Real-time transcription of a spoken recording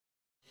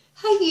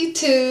Hi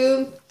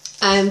YouTube.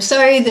 I'm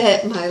sorry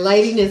that my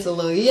lighting is a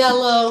little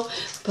yellow,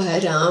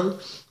 but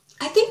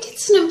I think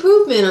it's an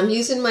improvement. I'm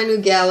using my new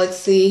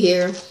Galaxy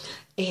here,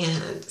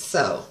 and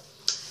so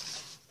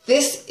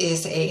this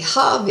is a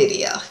haul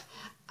video.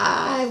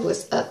 I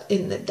was up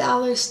in the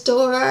dollar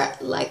store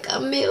like a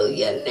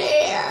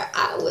millionaire.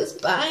 I was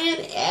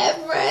buying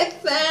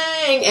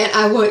everything, and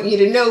I want you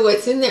to know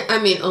what's in there. I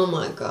mean, oh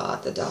my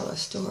God, the dollar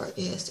store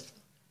is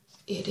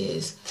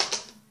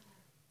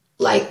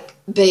like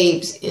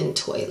babes in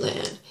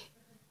Toyland,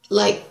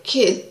 like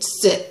kids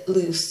set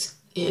loose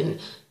in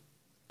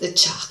the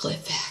chocolate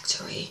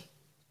factory.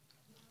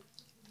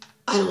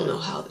 I don't know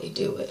how they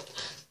do it.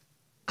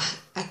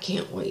 I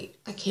can't wait.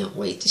 I can't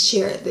wait to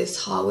share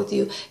this haul with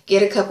you.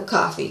 Get a cup of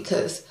coffee,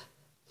 because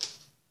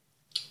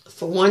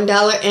for $1,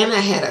 and I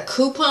had a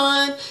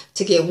coupon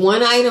to get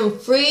one item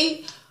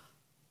free.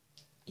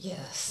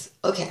 Yes.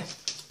 Okay.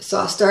 So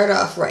I'll start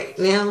off right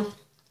now.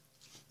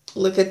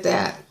 Look at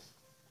that.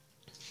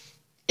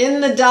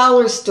 In the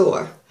dollar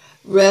store,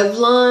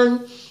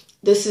 Revlon.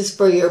 This is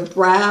for your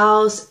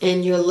brows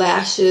and your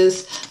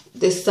lashes.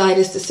 This side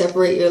is to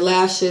separate your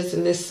lashes,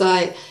 and this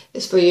side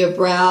is for your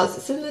brows.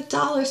 It's in the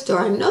dollar store.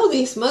 I know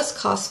these must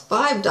cost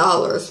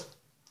 $5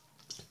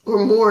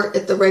 or more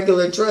at the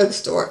regular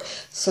drugstore.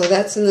 So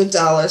that's in the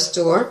dollar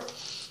store.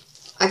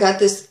 I got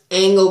this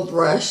angle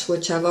brush,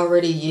 which I've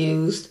already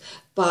used,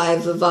 by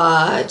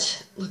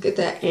Vivage. Look at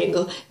that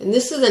angle. And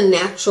this is a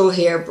natural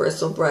hair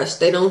bristle brush.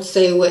 They don't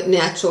say what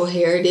natural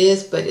hair it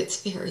is, but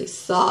it's very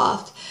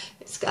soft.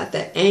 It's got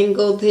that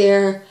angle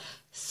there.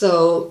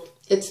 So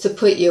it's to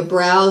put your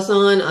brows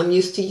on. I'm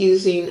used to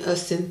using a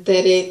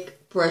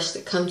synthetic brush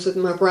that comes with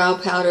my brow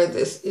powder.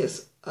 This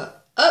is an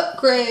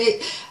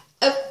upgrade.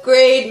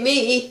 Upgrade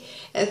me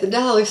at the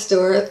dollar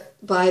store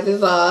by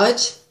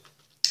Vivage.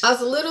 I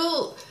was a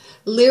little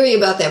leery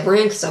about that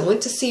brand because I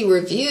went to see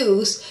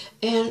reviews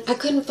and I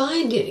couldn't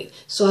find any.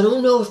 So I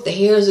don't know if the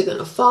hairs are going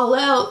to fall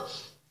out.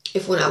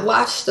 If when I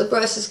wash the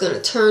brush it's going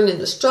to turn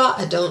into straw.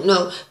 I don't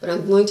know, but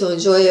I'm going to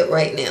enjoy it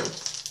right now.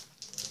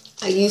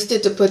 I used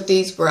it to put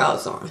these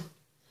brows on,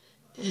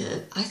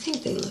 and I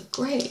think they look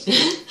great.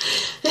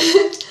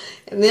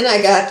 And then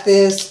I got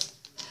this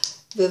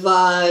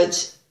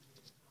Vivage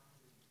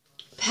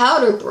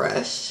powder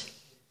brush,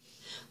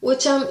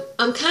 which I'm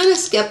kind of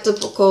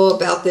skeptical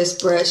about this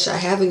brush. I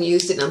haven't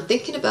used it. I'm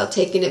thinking about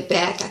taking it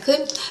back. I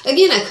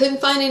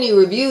couldn't find any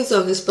reviews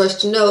on this brush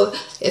to know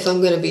if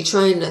I'm going to be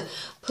trying to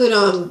put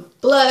on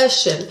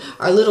blush and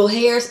our little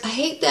hairs. I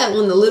hate that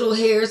when the little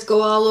hairs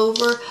go all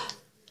over,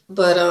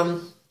 but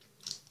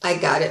I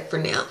got it for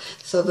now.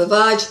 So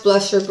Vivage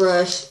blusher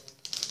brush.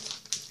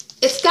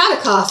 It's got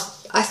to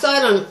cost, I saw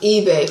it on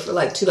eBay for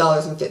like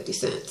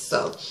 $2.50.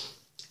 So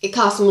it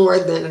costs more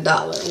than $1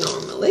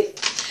 normally.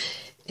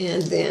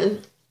 And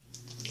then,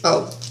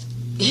 oh,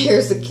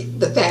 here's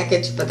the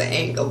package for the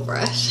angle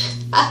brush.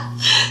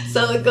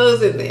 So it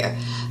goes in there,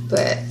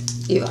 but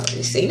you've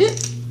already seen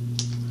it.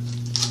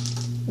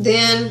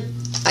 Then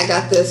I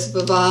got this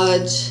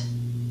Vivage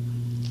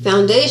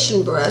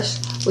foundation brush,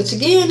 which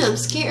again, I'm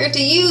scared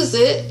to use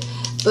it,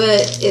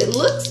 but it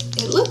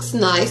looks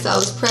nice. I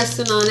was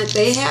pressing on it.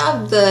 They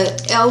have the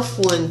e.l.f.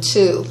 one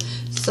too,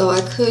 so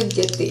I could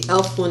get the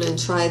e.l.f. one and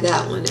try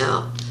that one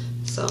out.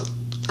 So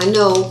I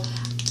know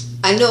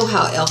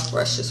how e.l.f.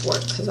 brushes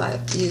work because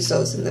I've used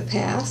those in the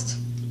past.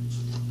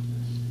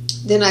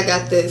 Then I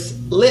got this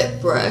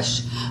lip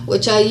brush,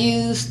 which I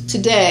used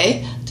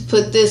today to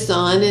put this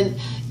on, and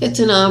it's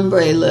an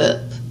ombre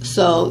lip.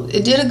 So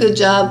it did a good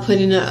job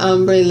putting an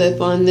ombre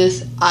lip on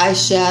this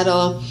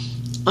eyeshadow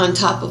on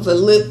top of a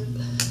lip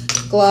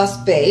gloss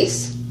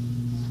base.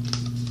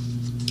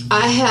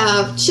 I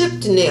have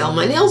chipped nail.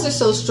 My nails are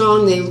so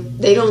strong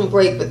they don't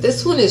break, but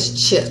this one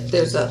is chipped.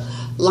 There's a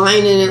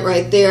line in it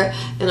right there,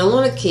 and I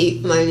want to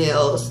keep my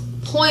nails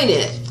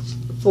pointed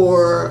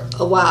for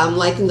a while. I'm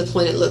liking the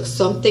pointed look,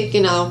 so I'm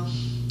thinking I'll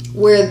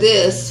wear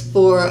this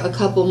for a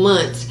couple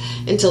months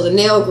until the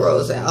nail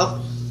grows out.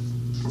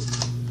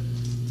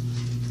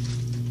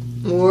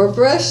 More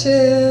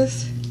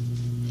brushes.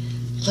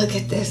 Look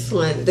at this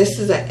one. This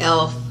is an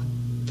e.l.f.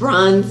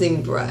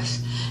 bronzing brush.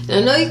 And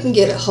I know you can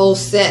get a whole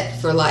set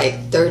for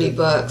like 30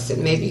 bucks,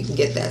 and maybe you can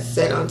get that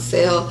set on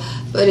sale.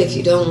 But if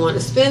you don't want to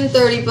spend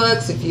 30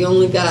 bucks, if you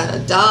only got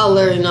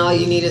 $1 and all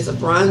you need is a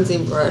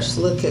bronzing brush,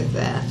 look at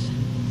that.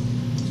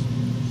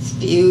 It's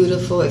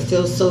beautiful. It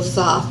feels so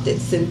soft.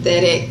 It's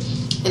synthetic.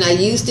 And I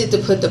used it to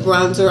put the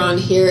bronzer on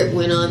here. It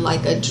went on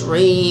like a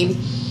dream.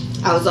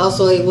 I was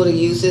also able to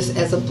use this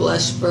as a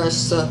blush brush,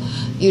 so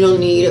you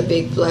don't need a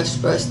big blush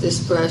brush. This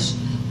brush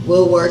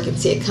will work. And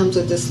see, it comes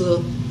with this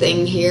little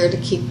thing here to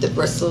keep the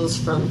bristles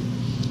from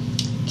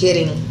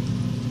getting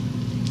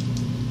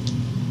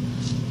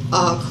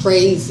all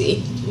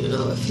crazy, you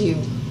know, if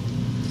you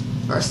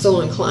are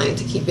so inclined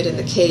to keep it in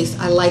the case.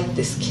 I like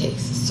this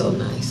case. It's so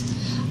nice.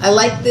 I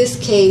like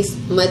this case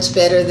much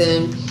better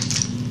than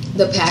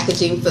the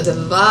packaging for the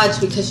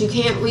Vivage, because you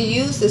can't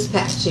reuse this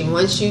packaging.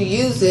 Once you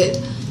use it,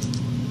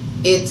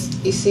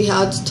 you see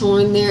how it's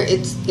torn there?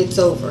 It's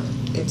over.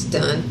 It's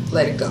done.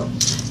 Let it go.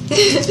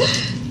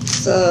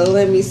 So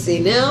let me see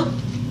now.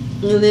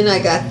 And then I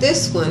got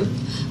this one,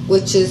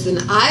 which is an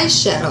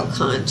eyeshadow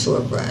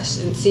contour brush.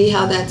 And see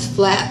how that's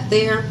flat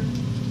there?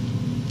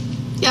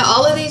 Yeah,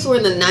 all of these were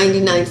in the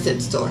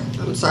 99-cent store.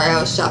 I'm sorry, I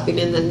was shopping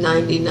in the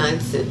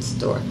 99-cent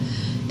store.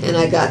 And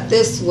I got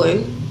this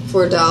one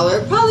for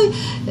 $1. Probably,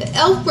 the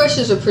e.l.f.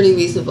 brushes are pretty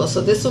reasonable,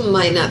 so this one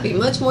might not be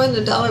much more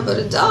than $1, but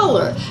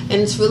 $1. And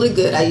it's really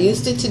good. I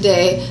used it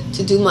today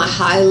to do my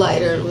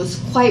highlighter. It was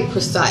quite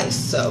precise,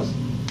 so.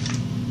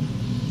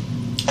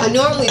 I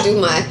normally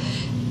do my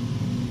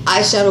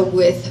eyeshadow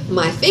with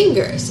my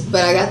fingers,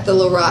 but I got the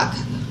Lorac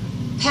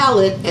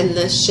palette, and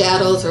the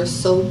shadows are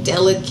so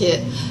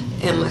delicate,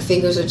 and my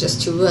fingers are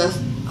just too rough.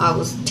 I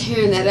was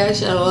tearing that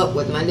eyeshadow up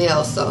with my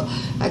nails, so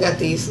I got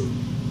these.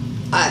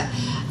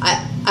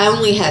 I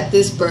only had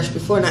this brush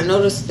before, and I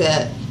noticed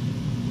that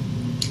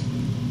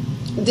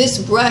this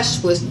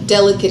brush was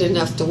delicate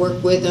enough to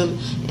work with them,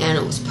 and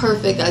it was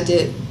perfect.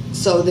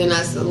 So then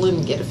I said, let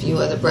me get a few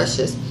other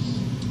brushes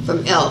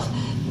from e.l.f.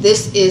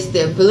 This is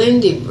their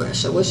blending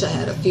brush. I wish I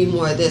had a few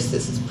more of this.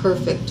 This is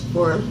perfect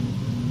for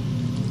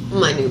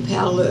my new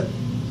palette.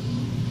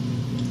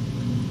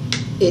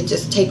 It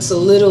just takes a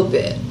little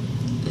bit,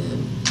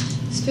 and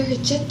it's very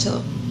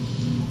gentle.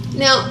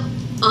 Now,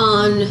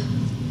 on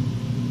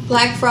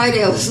Black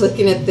Friday, I was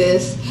looking at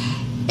this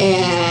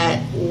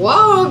at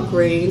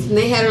Walgreens, and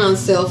they had it on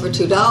sale for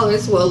 $2.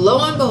 Well,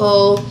 lo and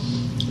behold,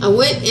 I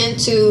went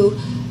into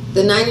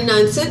the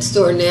 99-cent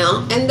store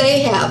now, and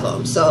they have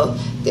them. So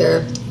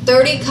they're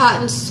 30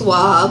 cotton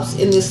swabs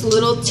in this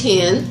little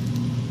tin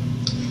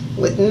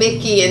with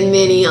Mickey and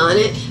Minnie on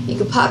it. You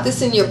can pop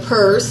this in your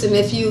purse, and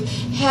if you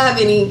have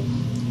any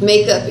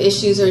makeup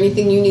issues or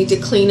anything you need to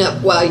clean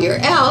up while you're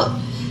out,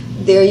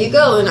 there you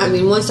go. And I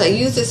mean, once I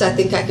use this, I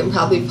think I can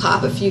probably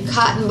pop a few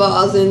cotton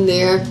balls in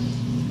there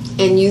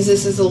and use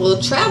this as a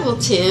little travel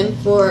tin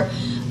for,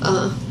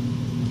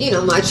 you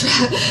know, my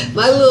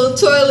little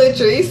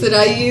toiletries that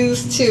I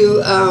use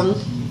to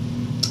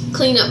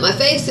clean up my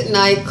face at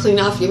night, clean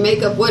off your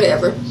makeup,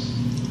 whatever.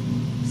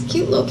 It's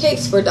cute little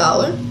cakes for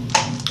 $1.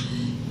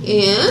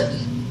 And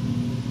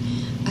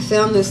I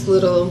found this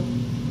little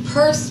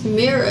purse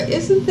mirror.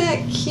 Isn't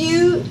that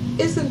cute?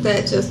 Isn't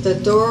that just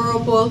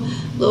adorable?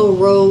 Little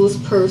rose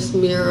purse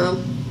mirror.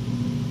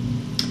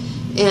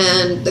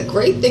 And the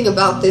great thing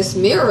about this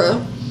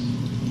mirror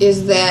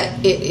is that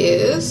it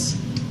is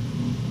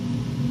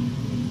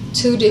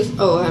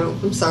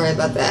I'm sorry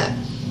about that.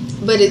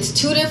 But it's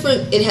two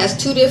different, it has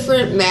two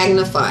different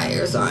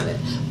magnifiers on it.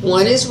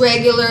 One is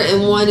regular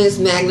and one is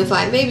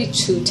magnified, maybe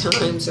 2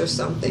 times or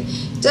something.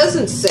 It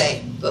doesn't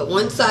say, but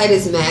one side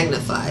is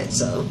magnified,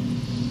 so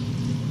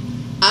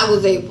I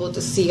was able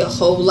to see a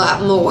whole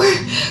lot more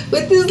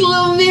with this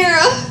little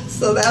mirror.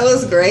 So that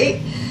was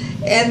great.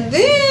 And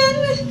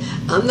then,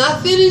 I'm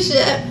not finished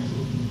yet.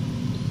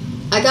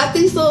 I got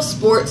these little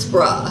sports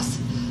bras.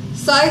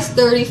 Size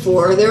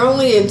 34. They're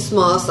only in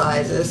small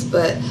sizes,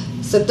 but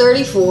it's a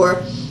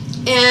 34.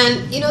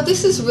 And, you know,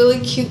 this is really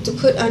cute to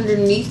put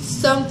underneath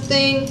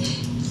something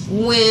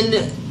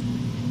when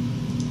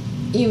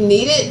you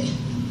need it.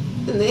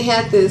 And they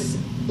had this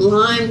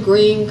lime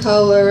green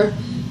color,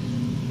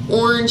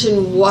 orange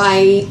and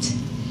white,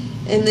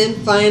 and then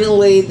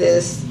finally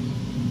this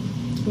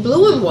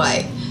blue and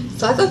white.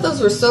 So I thought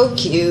those were so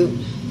cute.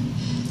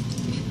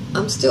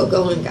 I'm still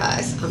going,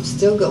 guys. I'm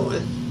still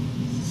going.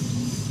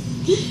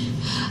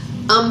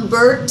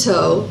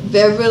 Umberto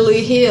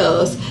Beverly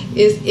Hills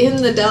is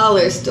in the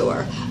dollar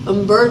store.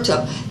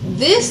 Umberto.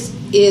 This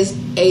is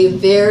a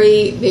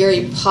very,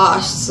 very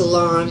posh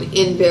salon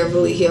in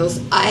Beverly Hills.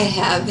 I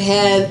have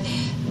had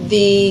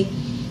the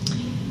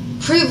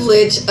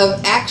privilege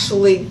of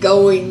actually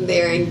going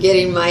there and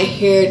getting my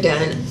hair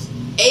done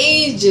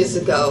ages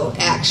ago.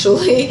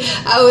 Actually,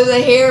 I was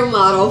a hair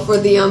model for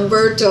the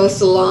Umberto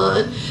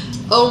salon.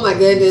 Oh my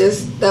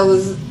goodness, that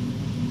was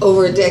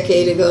over a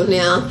decade ago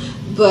now,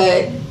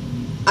 but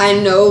I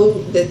know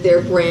that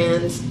their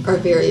brands are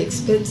very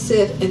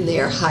expensive and they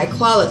are high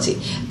quality.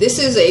 This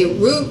is a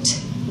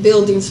root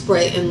building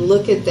spray, and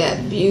look at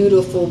that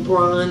beautiful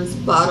bronze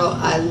bottle.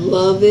 I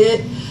love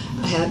it.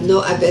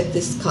 I bet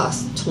this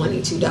cost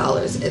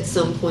 $22 at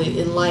some point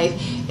in life,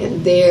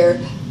 and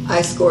there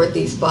I scored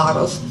these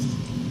bottles.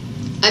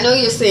 I know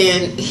you're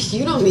saying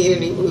you don't need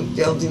any root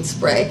building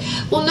spray.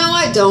 Well, no,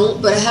 I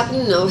don't, but I happen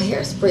to know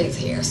hairspray is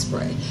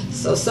hairspray.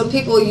 So some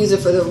people use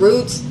it for the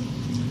roots.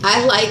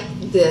 I like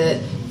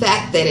the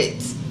fact that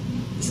it's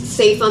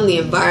safe on the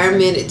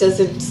environment. It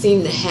doesn't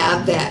seem to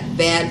have that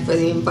bad for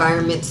the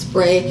environment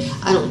spray.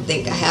 I don't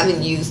think. I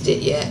haven't used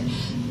it yet,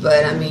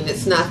 but I mean,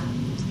 it's not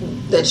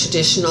the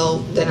traditional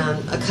that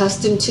I'm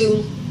accustomed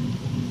to,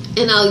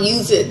 and I'll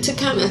use it to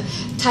kind of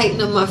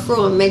tighten up my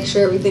fro and make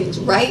sure everything's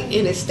right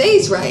and it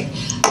stays right.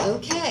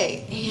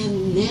 Okay,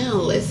 and now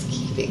let's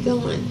keep it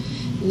going.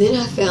 And then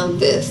I found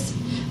this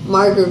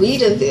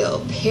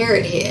Margaritaville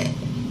Parrot Head.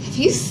 Have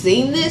you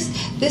seen this?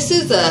 This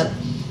is a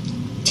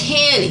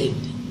tanning,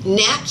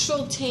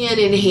 natural tan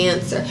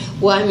enhancer.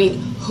 Well, I mean,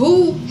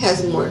 who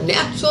has more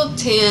natural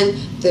tan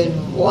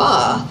than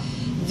moi?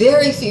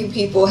 very few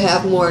people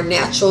have more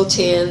natural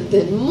tan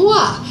than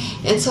moi.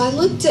 And so I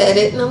looked at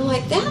it and I'm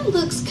like, that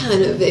looks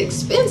kind of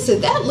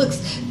expensive. That looks,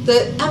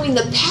 the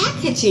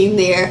packaging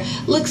there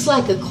looks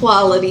like a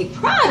quality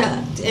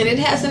product. And it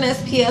has an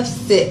SPF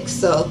 6.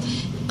 So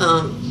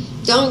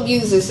don't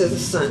use this as a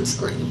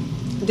sunscreen.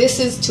 This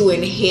is to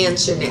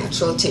enhance your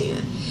natural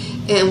tan.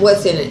 And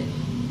what's in it?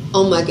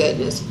 Oh my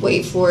goodness.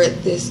 Wait for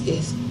it. This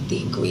is,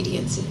 the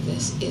ingredients in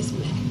this is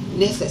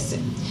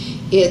magnificent.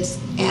 It's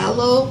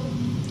aloe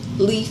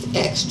leaf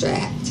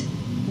extract.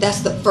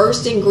 That's the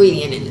first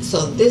ingredient in it.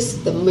 So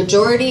the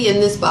majority in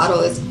this bottle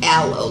is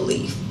aloe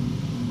leaf.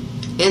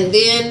 And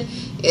then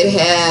it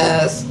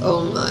has,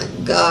 oh my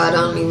God,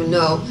 I don't even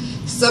know,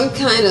 some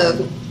kind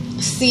of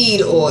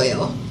seed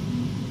oil,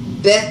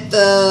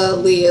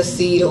 Bethalia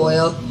seed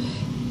oil.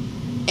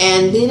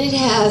 And then it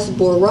has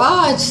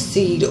borage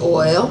seed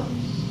oil.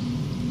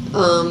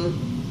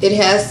 It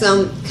has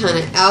some kind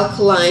of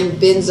alkaline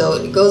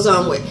benzoate. It goes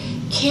on with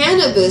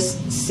cannabis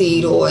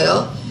seed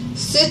oil,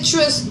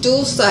 citrus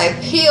dulce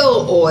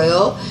peel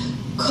oil,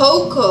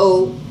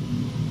 cocoa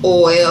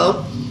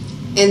oil,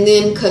 and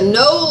then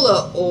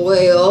canola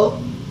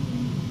oil,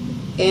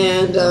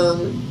 and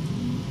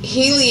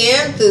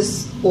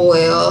helianthus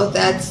oil.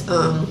 That's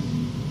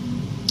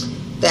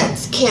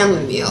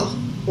chamomile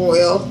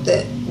oil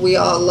that we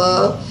all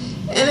love.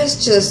 And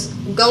it's just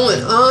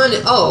going on.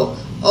 Oh,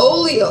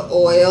 olea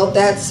oil,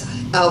 that's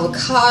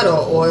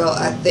avocado oil,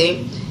 I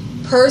think.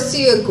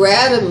 Persea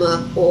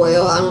gradima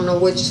oil, I don't know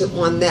which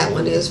one that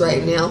one is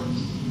right now.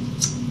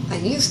 I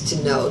used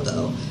to know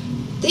though.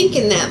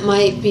 Thinking that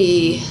might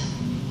be,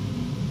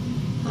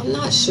 I'm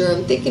not sure,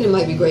 I'm thinking it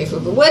might be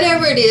grapefruit, but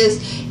whatever it is,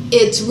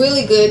 it's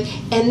really good.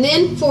 And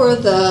then for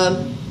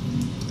the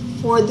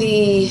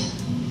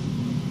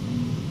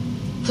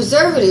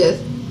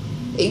preservative,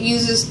 it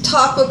uses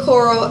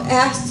tocopherol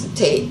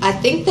acetate. I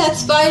think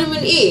that's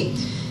vitamin E.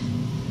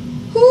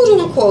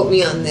 Don't quote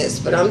me on this,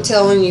 but I'm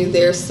telling you,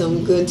 there's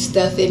some good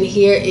stuff in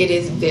here. It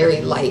is very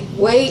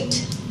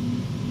lightweight.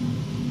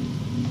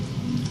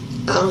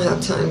 I don't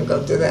have time to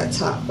go through that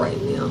top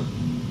right now.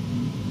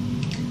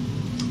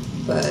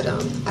 But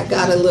I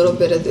got a little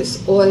bit of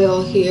this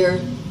oil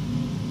here.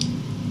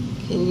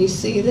 Can you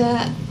see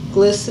that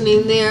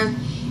glistening there?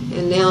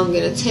 And now I'm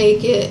going to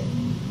take it,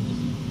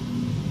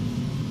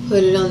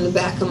 put it on the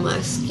back of my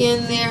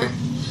skin there.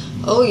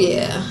 Oh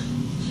yeah.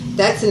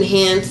 That's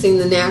enhancing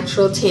the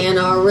natural tan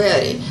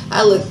already.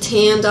 I look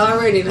tanned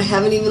already and I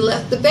haven't even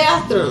left the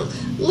bathroom.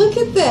 Look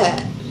at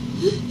that.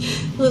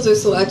 Those are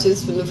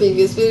swatches from the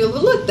previous video.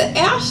 But look, the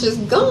ash is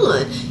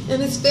gone.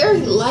 And it's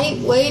very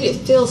lightweight. It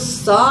feels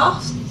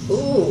soft.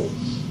 Ooh,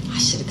 I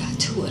should have got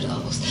 2 of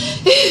those.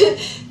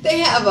 They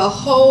have a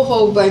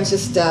whole bunch of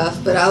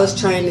stuff, but I was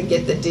trying to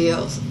get the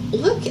deals.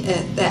 Look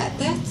at that.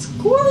 That's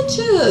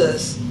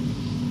gorgeous.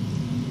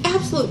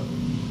 Absolute.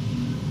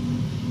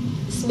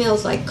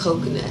 Smells like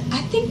coconut.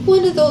 I think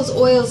one of those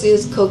oils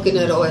is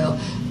coconut oil,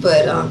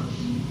 but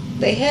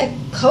they had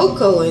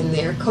cocoa in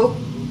there,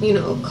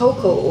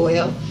 cocoa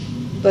oil,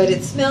 but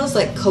it smells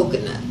like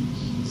coconut.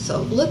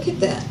 So look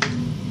at that.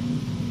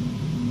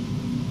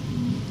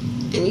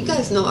 And you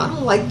guys know I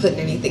don't like putting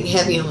anything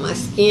heavy on my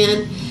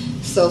skin,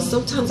 so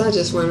sometimes I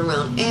just run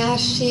around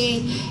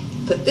ashy,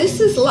 but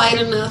this is light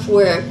enough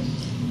where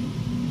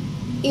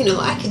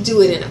I could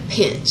do it in a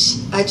pinch.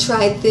 I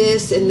tried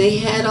this, and they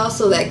had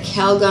also that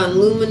Calgon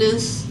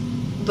Luminous,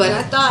 but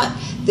I thought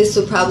this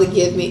would probably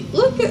give me,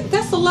 look,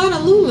 that's a lot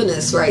of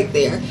luminous right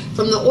there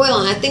from the oil,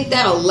 and I think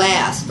that'll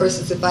last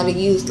versus if I'd have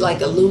used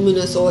like a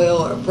luminous oil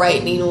or a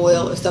brightening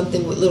oil or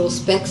something with little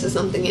specks or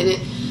something in it.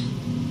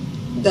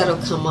 That'll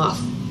come off.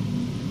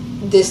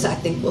 This, I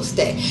think, will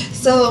stay.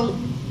 So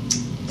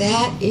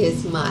that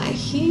is my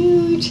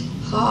huge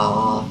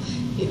haul.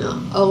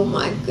 Oh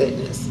my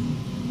goodness.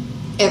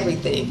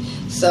 Everything.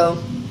 So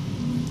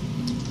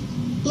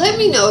let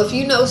me know if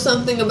you know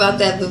something about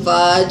that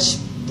Vivage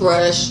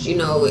brush.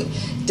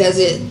 Does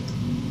it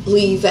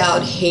leave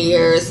out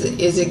hairs?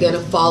 Is it going to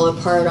fall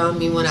apart on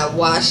me when I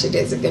wash it?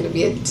 Is it going to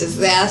be a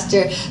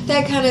disaster?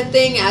 That kind of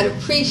thing. I'd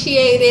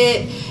appreciate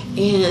it.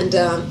 And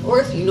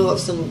or if you know of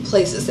some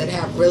places that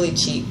have really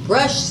cheap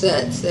brush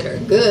sets that are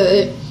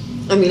good.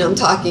 I mean, I'm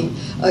talking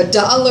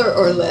 $1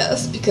 or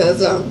less,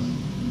 because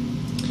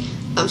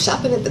I'm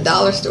shopping at the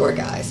dollar store,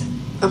 guys.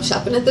 I'm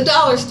shopping at the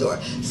dollar store.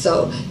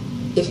 So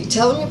if you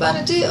tell me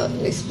about a deal, it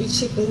needs to be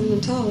cheaper than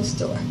the dollar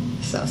store.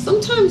 So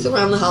sometimes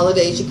around the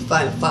holidays you can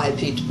find a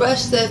 5-piece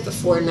brush set for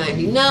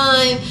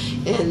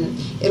 $4.99, and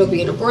it'll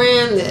be in a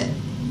brand that,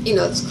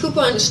 its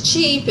coupon is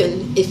cheap,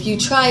 and if you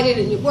tried it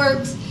and it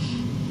works,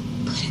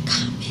 put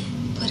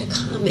a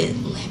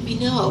comment, let me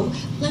know.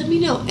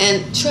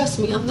 And trust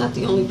me, I'm not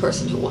the only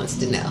person who wants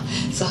to know.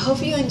 So I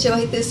hope you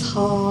enjoyed this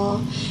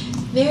haul.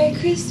 Merry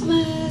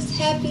Christmas,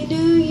 Happy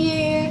New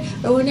Year,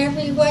 or whenever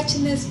you're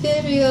watching this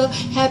video,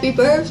 happy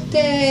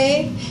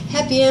birthday,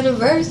 happy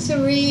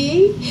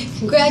anniversary,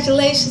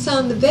 congratulations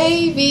on the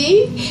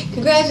baby,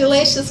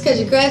 congratulations because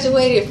you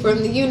graduated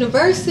from the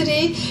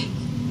university,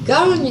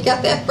 Go on, you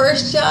got that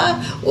first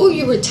job. Oh,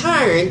 you're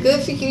retiring.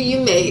 Good for you.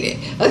 You made it.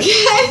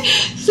 Okay?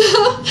 So,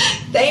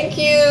 thank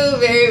you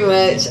very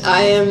much.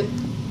 I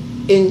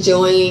am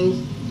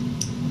enjoying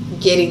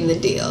getting the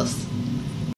deals.